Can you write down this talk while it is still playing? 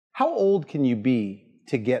How old can you be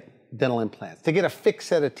to get dental implants, to get a fixed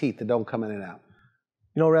set of teeth that don't come in and out?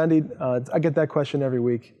 You know, Randy, I get that question every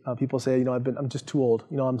week. People say, you know, I'm just too old.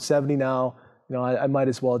 You know, I'm 70 now. You know, I might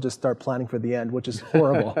as well just start planning for the end, which is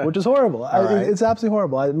horrible. Which is horrible. Right. It's absolutely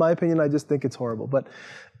horrible. In my opinion, I just think it's horrible. But,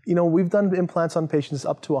 you know, we've done implants on patients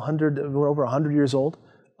up to 100, we're over 100 years old.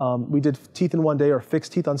 We did teeth in one day or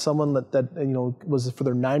fixed teeth on someone that you know, was for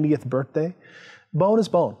their 90th birthday. Bone is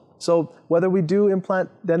bone. So whether we do implant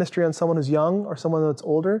dentistry on someone who's young or someone that's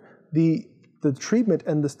older, the treatment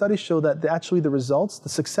and the studies show that actually the results, the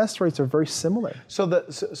success rates are very similar. So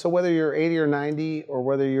whether you're 80 or 90 or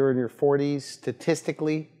whether you're in your 40s,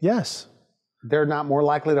 statistically, yes, they're not more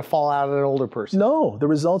likely to fall out at an older person. No, the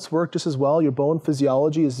results work just as well. Your bone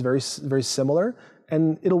physiology is very similar,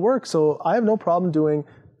 and it'll work. So I have no problem doing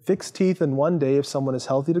fixed teeth in one day if someone is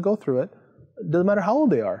healthy to go through it. Doesn't matter how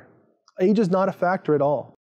old they are. Age is not a factor at all.